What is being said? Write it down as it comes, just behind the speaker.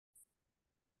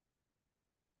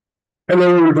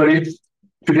Hello, everybody.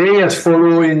 Today, as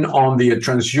following on the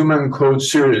Transhuman Code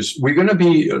series, we're going to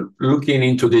be looking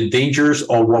into the dangers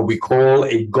of what we call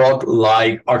a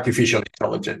God-like artificial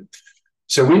intelligence.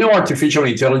 So we know artificial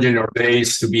intelligence are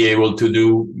based to be able to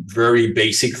do very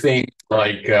basic things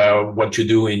like what you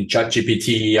do in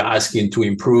ChatGPT, asking to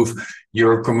improve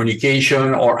your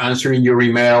communication or answering your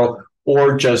email,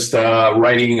 or just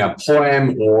writing a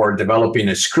poem or developing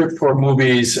a script for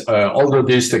movies. Although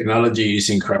this technology is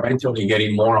incrementally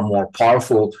getting more and more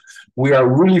powerful, we are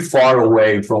really far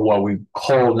away from what we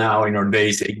call now in our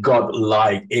days a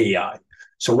God-like AI.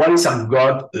 So what is a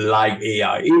God-like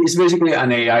AI? It is basically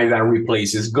an AI that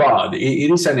replaces God.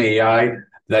 It is an AI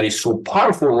that is so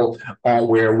powerful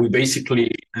where we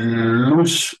basically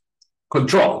lose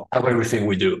control of everything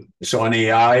we do. So an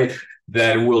AI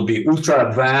that will be ultra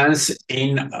advanced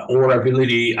in our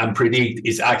ability and predict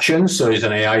its actions. So it's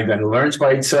an AI that learns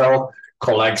by itself,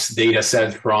 collects data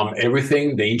sets from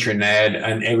everything, the internet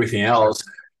and everything else.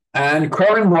 And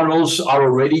current models are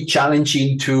already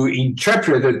challenging to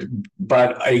interpret it,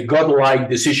 but a godlike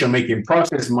decision-making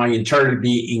process might entirely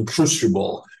be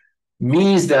incrucible.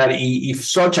 Means that if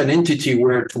such an entity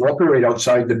were to operate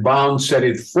outside the bounds set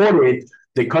it for it,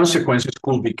 the consequences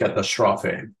could be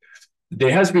catastrophic.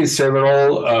 There has been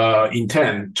several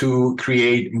intent to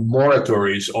create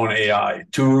moratories on AI,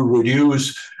 to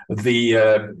reduce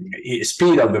the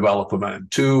speed of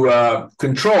development, to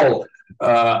control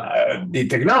the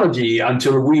technology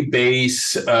until we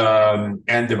base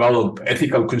and develop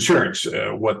ethical concerns.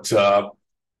 What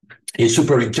a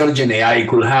super intelligent AI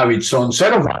could have its own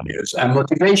set of values and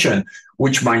motivation,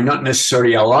 which might not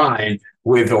necessarily align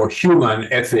with our human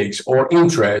ethics or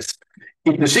interests.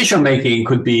 If decision-making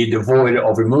could be devoid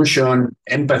of emotion,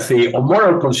 empathy, or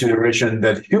moral consideration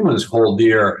that humans hold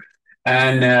dear,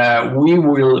 and we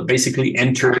will basically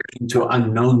enter into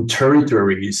unknown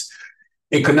territories.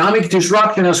 Economic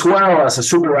disruption as well as a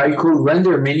super AI could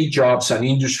render many jobs and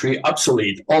industry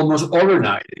obsolete almost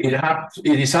overnight. It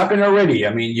is happening already.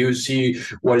 I mean, you see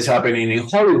what is happening in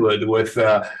Hollywood with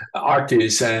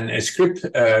artists and script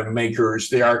makers.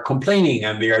 They are complaining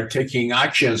and they are taking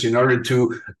actions in order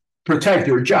to protect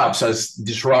your jobs as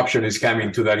disruption is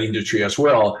coming to that industry as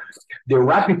well. The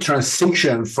rapid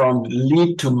transition from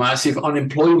lead to massive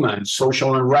unemployment,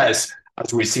 social unrest,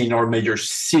 as we see in our major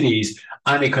cities,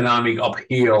 and economic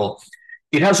upheaval.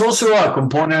 It has also a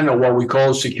component of what we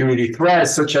call security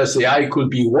threats, such as AI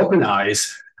could be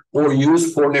weaponized or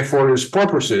used for nefarious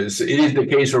purposes. It is the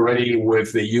case already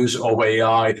with the use of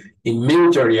AI in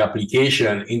military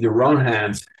application in the wrong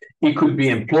hands. It could be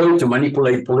employed to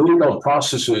manipulate political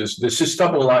processes,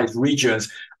 destabilize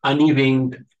regions, and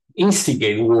even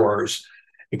instigate wars.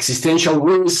 Existential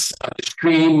risks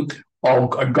upstream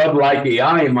of a godlike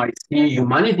AI might see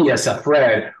humanity as a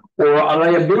threat or a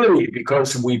liability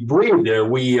because we breathe,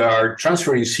 we are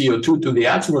transferring CO2 to the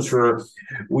atmosphere,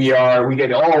 we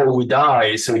get old, we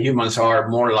die, so humans are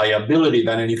more liability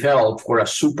than anything else for a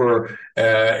super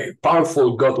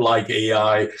powerful godlike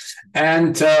AI.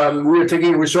 And we're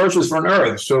taking resources from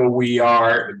Earth, so we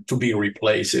are to be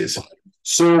replaced.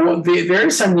 So there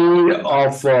is a need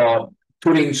of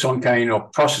putting some kind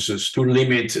of processes to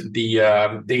limit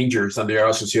the dangers that they are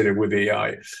associated with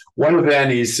AI. One of them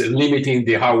is limiting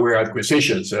the hardware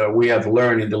acquisitions. We have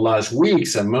learned in the last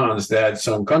weeks and months that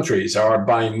some countries are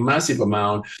buying massive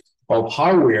amount of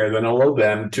hardware that allow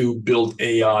them to build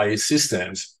AI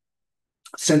systems.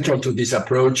 Central to this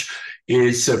approach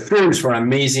is firms for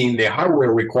amazing the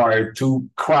hardware required to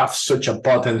craft such a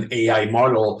potent AI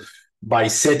model. By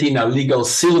setting a legal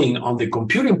ceiling on the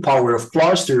computing power of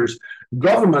clusters,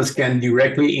 governments can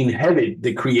directly inhibit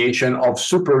the creation of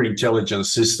super intelligent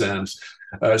systems.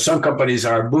 Some companies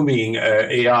are booming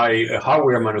AI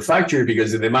hardware manufacture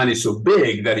because the demand is so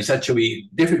big that it's actually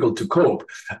difficult to cope.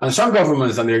 And some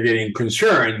governments, and they're getting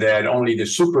concerned that only the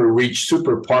super rich,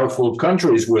 super powerful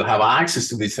countries will have access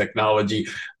to this technology.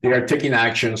 They are taking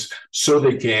actions so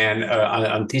they can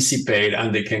anticipate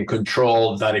and they can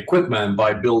control that equipment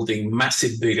by building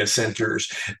massive data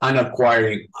centers and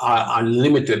acquiring an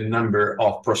unlimited number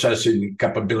of processing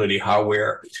capability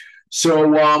hardware. So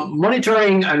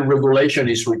monitoring and regulation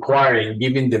is required,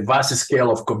 given the vast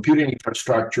scale of computing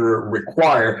infrastructure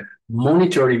required,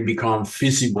 monitoring becomes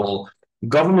feasible.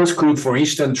 Governments could, for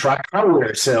instance, track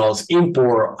hardware sales,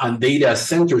 import, and data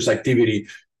centers activity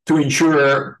to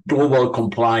ensure global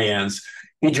compliance.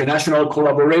 International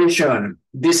collaboration.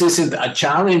 This isn't a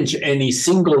challenge any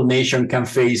single nation can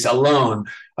face alone.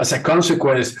 As a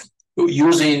consequence,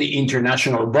 using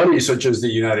international bodies such as the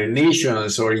United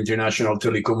Nations or International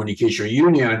Telecommunication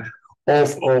Union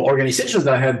of organizations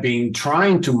that have been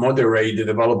trying to moderate the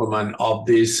development of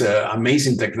this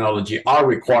amazing technology are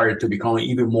required to become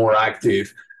even more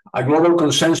active. A global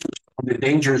consensus on the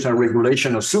dangers and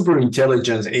regulation of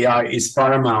superintelligence AI is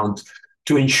paramount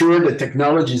to ensure the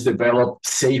technology is developed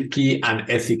safely and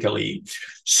ethically.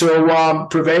 So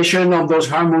prevention of those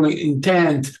harmful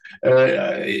intent,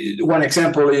 one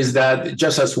example is that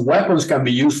just as weapons can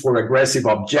be used for aggressive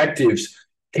objectives,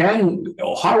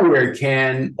 hardware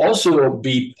can also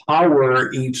be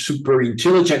powered in super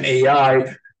intelligent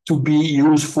AI to be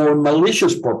used for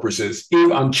malicious purposes.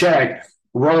 If unchecked,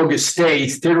 rogue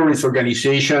states, terrorist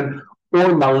organizations,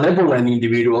 or malevolent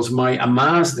individuals might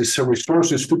amass the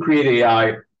resources to create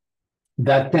AI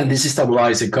that can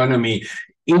destabilize economy,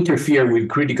 interfere with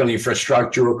critical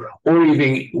infrastructure, or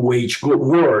even wage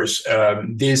wars.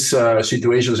 These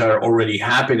situations are already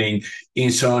happening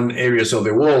in some areas of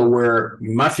the world where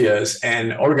mafias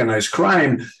and organized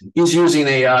crime is using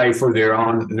AI for their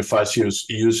own nefarious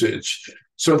usage.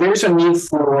 So there's a need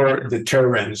for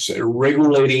deterrence.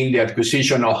 Regulating the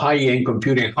acquisition of high-end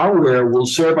computing hardware will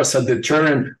serve as a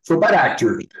deterrent for bad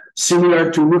actors, similar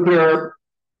to nuclear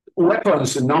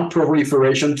weapons and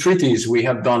non-proliferation treaties. We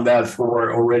have done that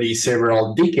for already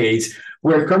several decades,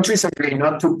 where countries agree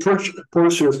not to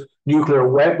purchase nuclear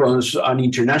weapons. An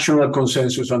international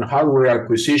consensus on hardware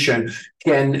acquisition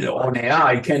on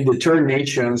AI can deter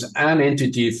nations and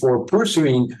entities for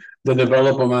pursuing the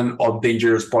development of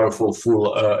dangerous, powerful,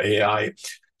 full AI.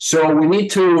 So we need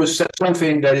to set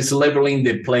something that is leveling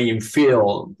the playing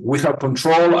field. Without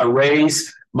control, a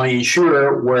race might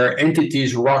ensure where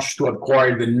entities rush to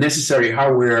acquire the necessary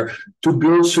hardware to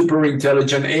build super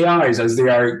intelligent AIs as they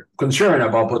are concerned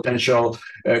about potential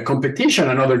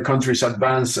competition and other countries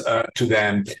advance to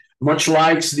them. Much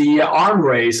like the arms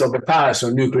race of the past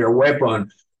on nuclear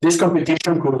weapon, this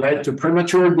competition could lead to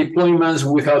premature deployments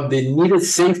without the needed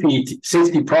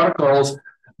safety protocols.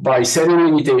 By setting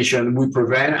limitation, we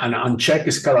prevent an unchecked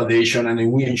escalation,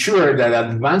 and we ensure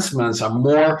that advancements and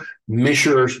more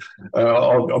measures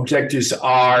objectives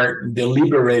are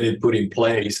deliberated, put in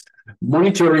place.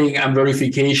 Monitoring and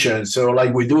verification. So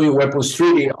like we do in weapons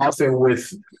treaty, often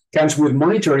comes with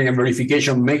monitoring and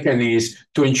verification mechanisms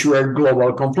to ensure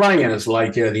global compliance,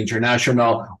 like the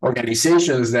international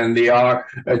organizations, then they are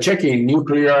checking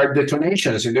nuclear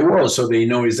detonations in the world, so they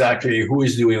know exactly who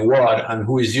is doing what and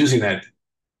who is using it.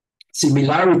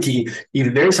 Similarity,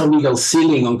 if there's a legal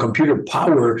ceiling on computer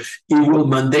power, it will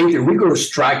mandate rigorous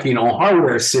tracking on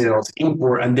hardware sales,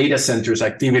 import, and data centers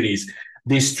activities.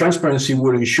 This transparency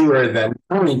will ensure that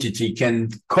no entity can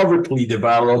covertly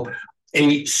develop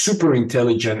a super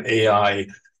intelligent AI.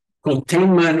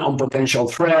 Containment on potential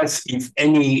threats. If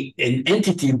an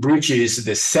entity breaches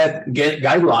the set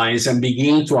guidelines and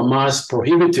begin to amass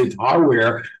prohibited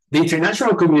hardware, the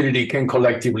international community can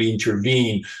collectively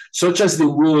intervene, such as they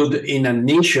would in a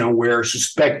nation where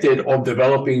suspected of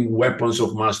developing weapons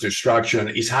of mass destruction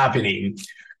is happening.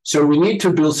 So we need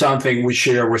to build something we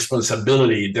share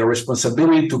responsibility. The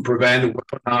responsibility to prevent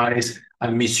weaponized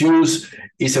and misuse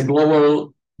is a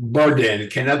global burden,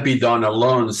 cannot be done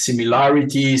alone.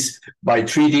 Similarities by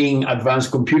treating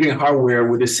advanced computing hardware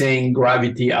with the same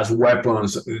gravity as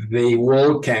weapons. They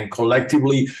all can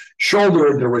collectively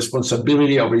shoulder the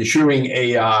responsibility of ensuring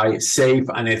AI safe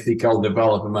and ethical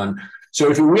development. So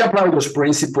if we apply those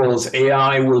principles,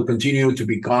 AI will continue to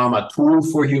become a tool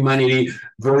for humanity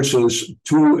versus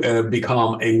to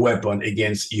become a weapon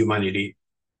against humanity.